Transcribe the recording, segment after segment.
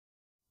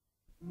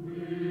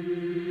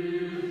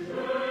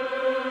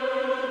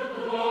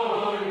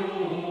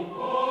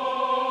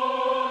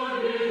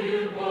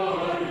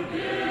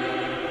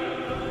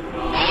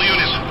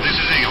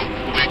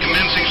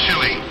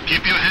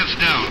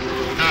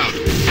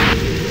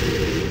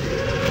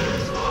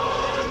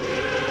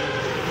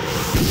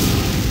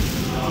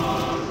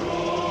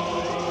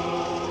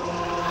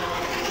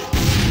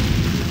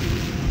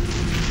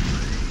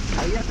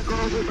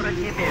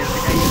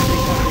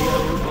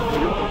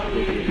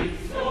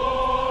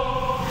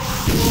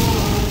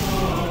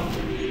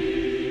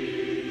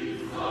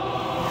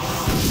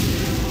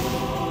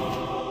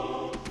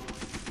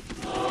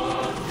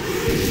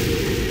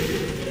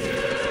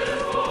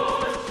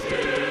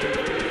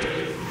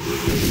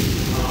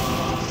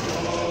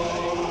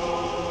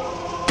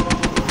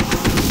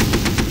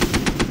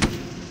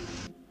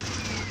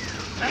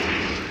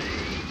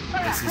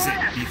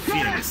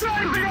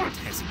not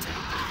hesitate.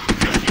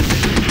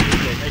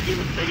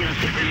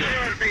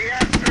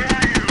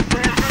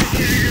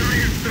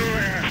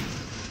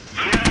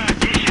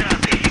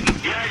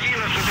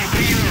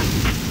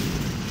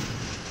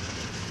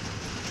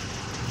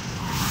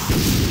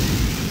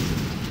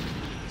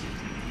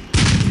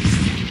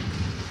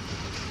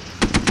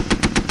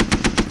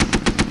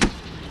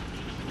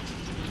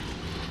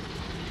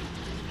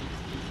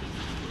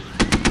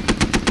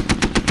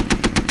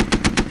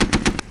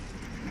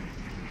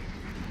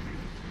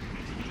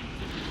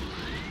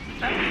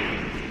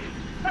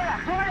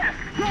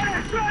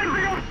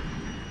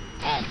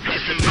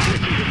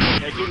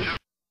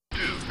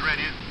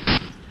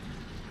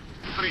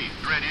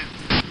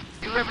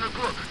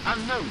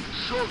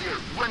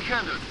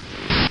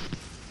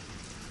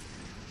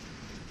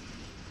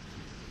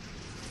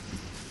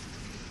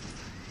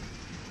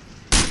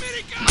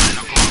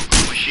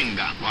 Machine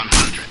gun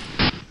 100.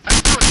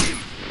 I got him.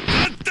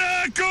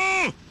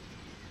 Атаку!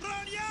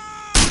 Броня!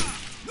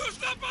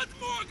 Нужна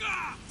подмога!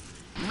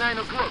 9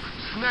 o'clock.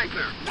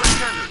 Sniper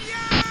 100.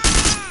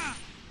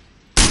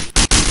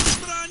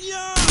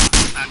 Броня!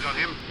 I got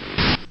him.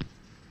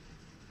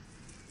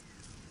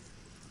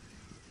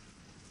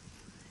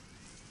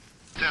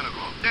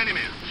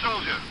 Enemy,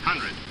 soldier,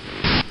 100.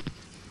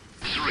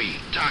 3,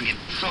 target,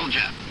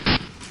 soldier.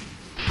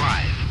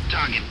 5,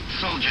 target,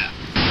 soldier.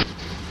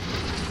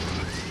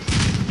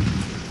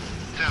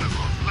 10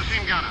 o'clock,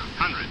 machine gunner,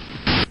 100.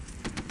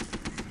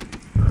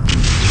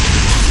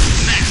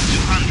 Max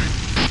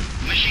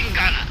 200. Machine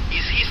gunner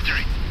is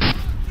history.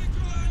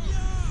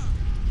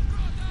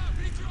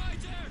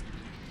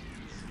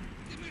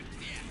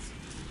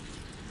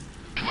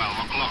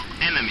 12 o'clock,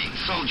 enemy,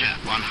 soldier,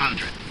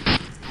 100.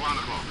 1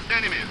 o'clock.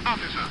 Enemy,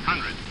 officer,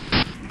 100.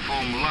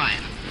 Form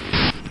line.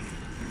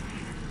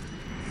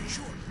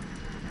 Черт!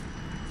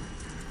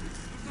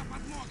 Нужна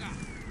подмога!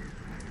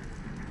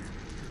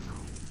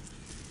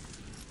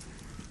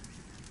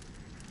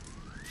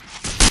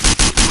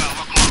 12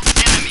 o'clock.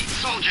 Enemy,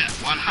 soldier,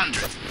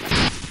 100.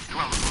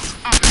 12 o'clock.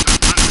 Officer,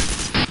 100.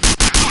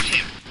 I got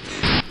him.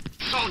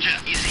 Soldier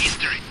is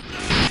history.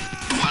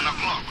 1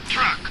 o'clock.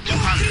 Truck,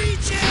 200.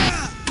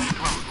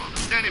 12 o'clock.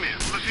 Enemy,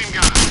 machine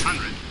gunner,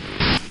 100.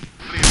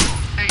 3 o'clock.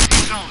 80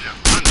 soldier,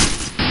 100.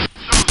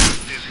 Soldier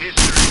is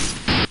history.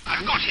 I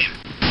got him.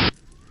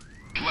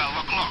 12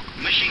 o'clock.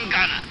 Machine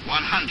gunner,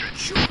 100.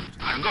 Черт!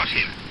 I got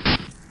him.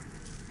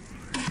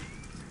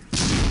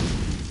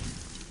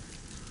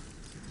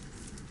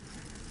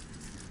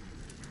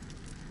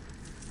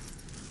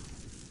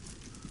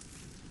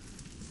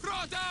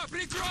 Рота,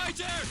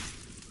 прикройте!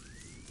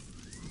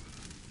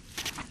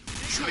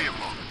 3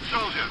 o'clock.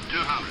 Soldier,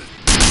 200.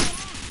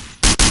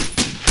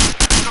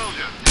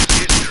 Soldier is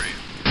history.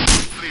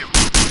 3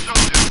 o'clock.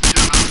 Soldier,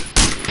 200.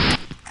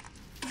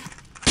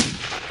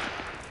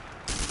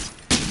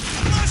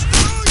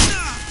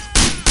 Осторожно!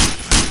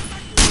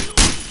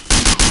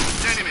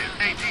 Enemy,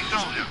 80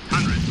 soldier,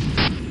 100.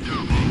 2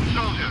 o'clock.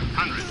 Soldier,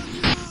 100.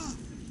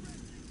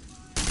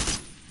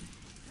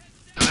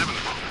 11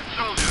 o'clock.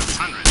 Soldier,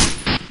 100.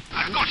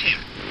 I got him.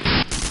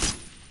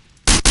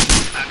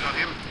 I got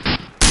him.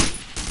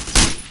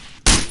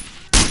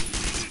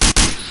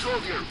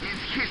 Soldier is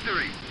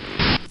history.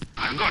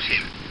 I got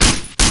him.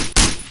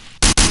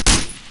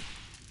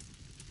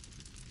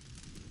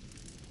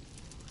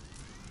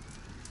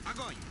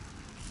 Огонь!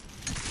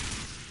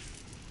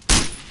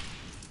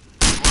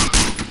 1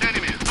 o'clock.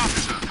 Enemy,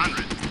 officer,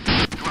 100.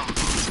 12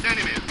 o'clock.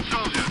 Enemy,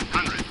 soldier,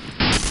 100.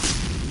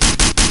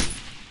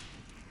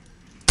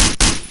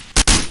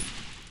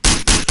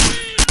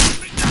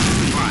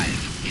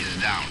 5 is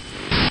down.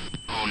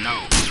 Oh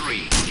no,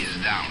 3 is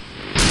down.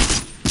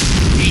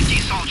 80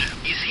 soldier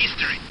is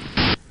history.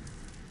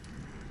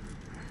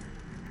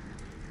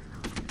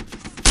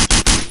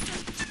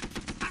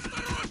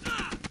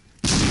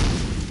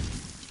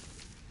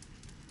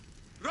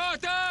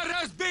 Рота,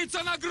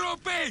 разбиться на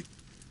группы!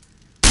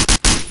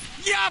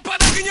 Я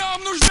под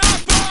огнем! Нужна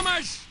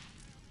помощь!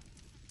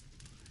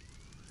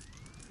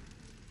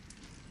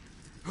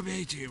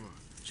 Убейте его!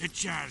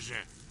 Сейчас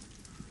же!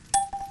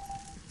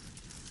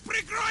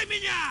 Прикрой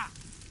меня!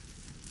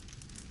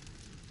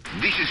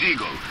 This is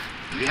Eagle.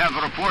 We have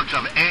reports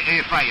of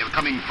AA fire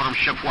coming from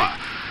Chapois.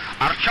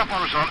 Our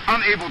choppers are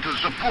unable to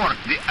support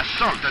the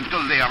assault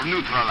until they are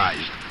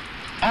neutralized.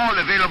 All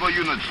available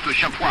units to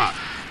Chapois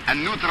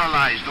and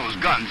neutralize those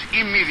guns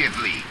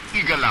immediately.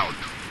 Eagle out.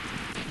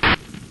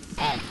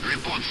 All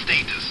report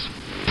status.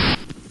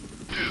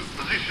 2,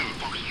 position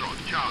Foxtrot,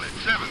 Charlie,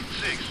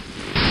 7-6.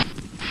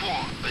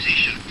 4,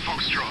 position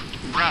Foxtrot,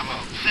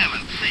 Bravo,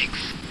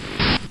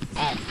 7-6.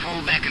 All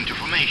fall back into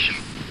formation.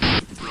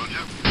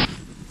 Roger.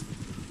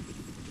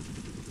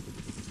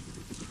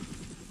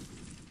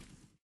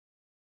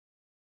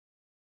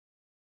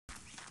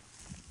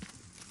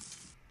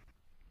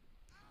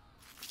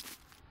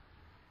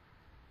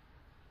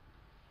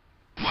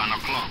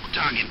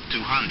 Target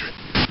 200.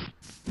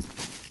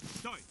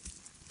 Стой!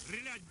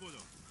 Стрелять буду!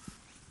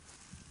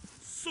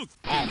 Сука!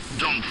 Oh,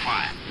 don't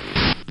fire.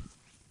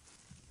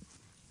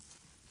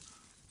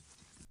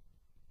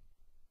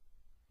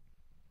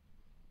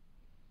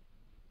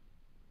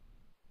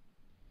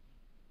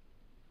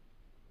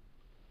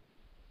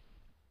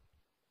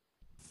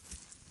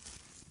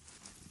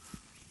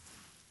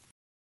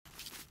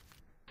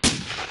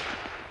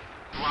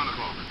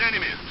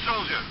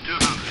 Soldier,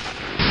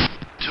 200.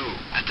 2.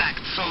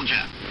 Attacked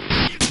soldier.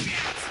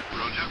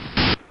 Roger.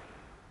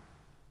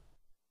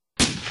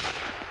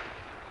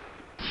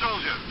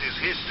 Soldier is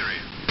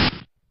history.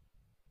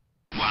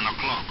 1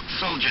 o'clock.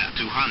 Soldier,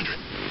 200.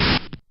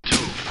 2.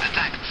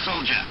 Attacked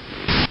soldier.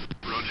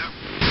 Roger.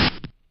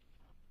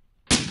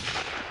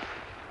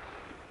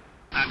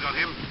 I got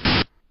him.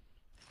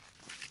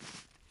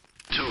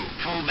 2.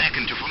 Fall back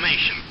into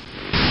formation.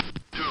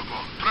 2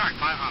 o'clock. Track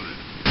 500.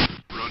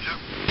 Roger.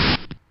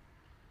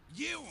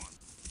 Где он?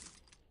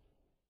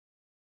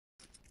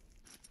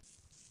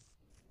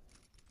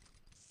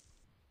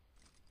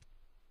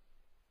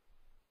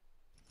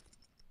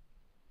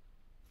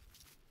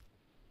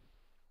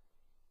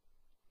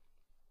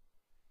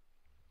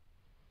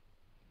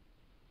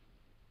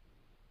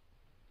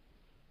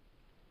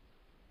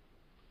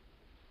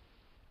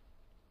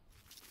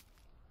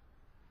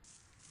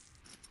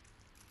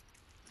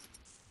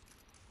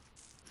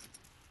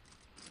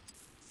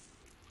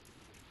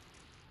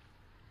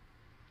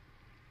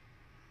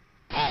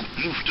 All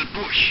move to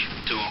push.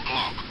 2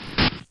 o'clock.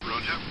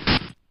 Roger.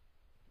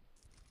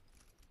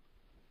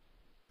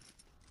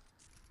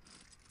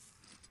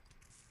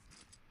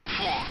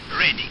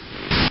 Ready.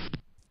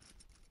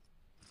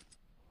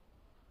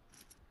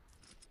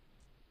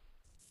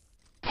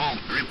 All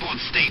report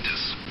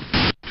status.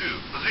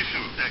 2.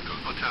 Position Echo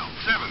Hotel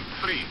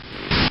 7-3.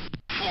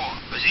 4.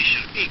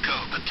 Position Echo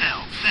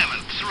Hotel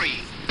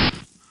 7-3.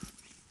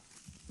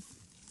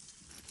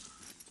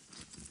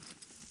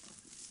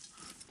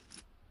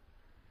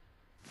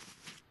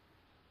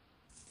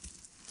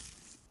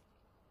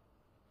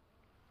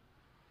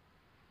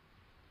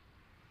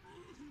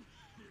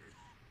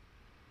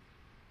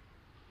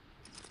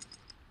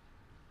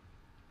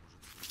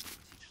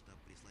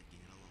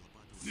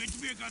 Не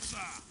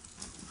двигаться!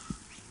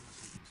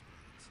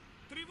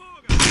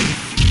 Тревога!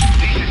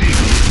 This is it.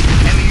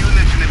 Any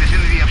units in the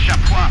vicinity of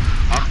Chapois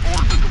are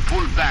ordered to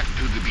pull back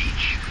to the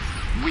beach.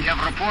 We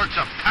have reports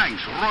of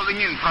tanks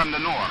rolling in from the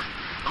north.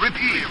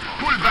 Repeat,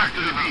 pull back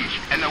to the beach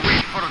and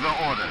await further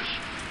orders.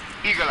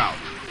 Eagle out.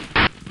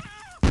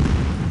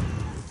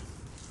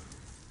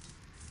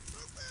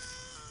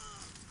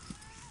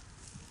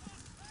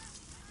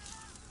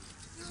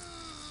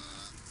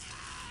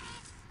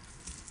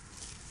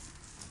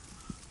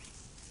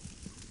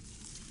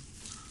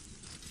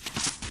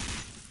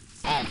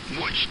 All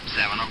watch,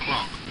 7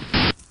 o'clock.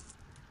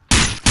 9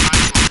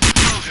 o'clock.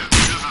 Soldier,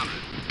 200.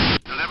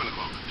 11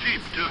 o'clock.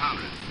 Jeep,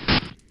 200.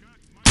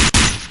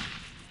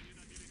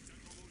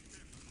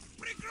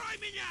 Прикрой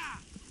меня!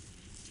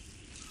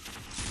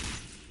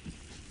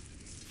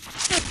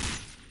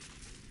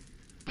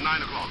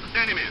 9 o'clock.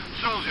 Enemy,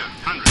 soldier,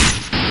 100.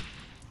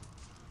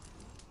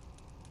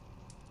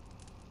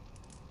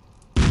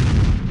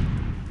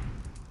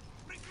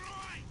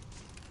 Прикрой!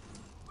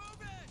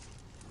 Move it!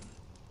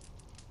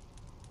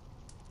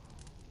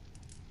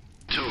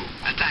 2.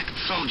 Attacked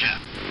soldier.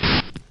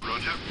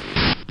 Roger.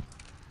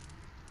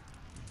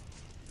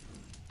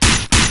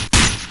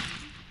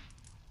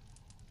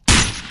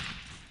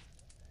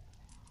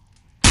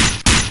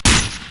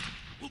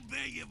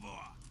 Убей его!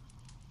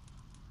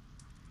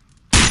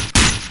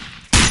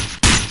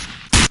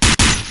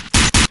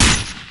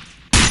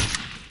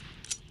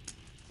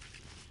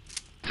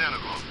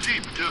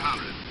 Jeep,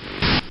 200.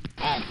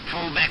 All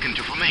fall back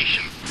into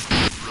formation.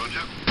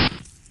 Roger.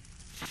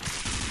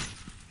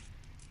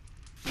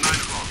 9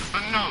 o'clock.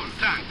 Unknown.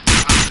 Tank,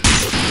 200.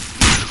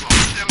 9 o'clock.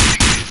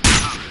 760,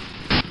 200.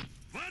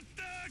 В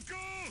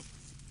атаку!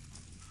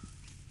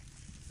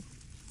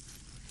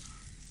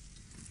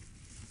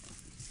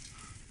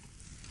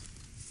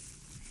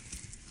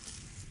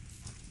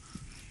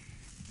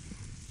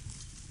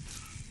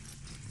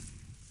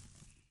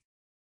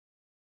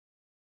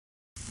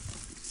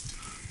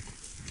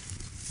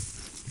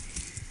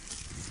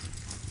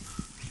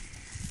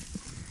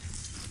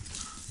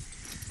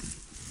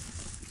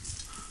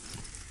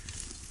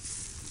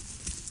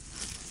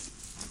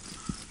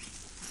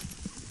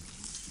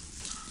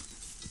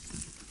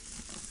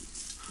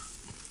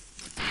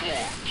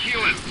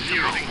 Kill it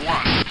 0,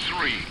 1,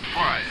 3,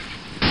 5.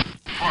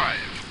 5.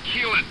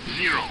 Kill it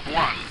 0,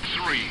 1,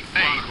 3,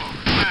 8.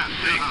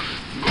 6.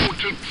 Go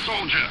to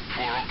soldier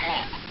 4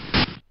 o'clock.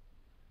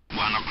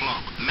 1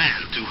 o'clock.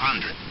 Man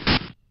 200.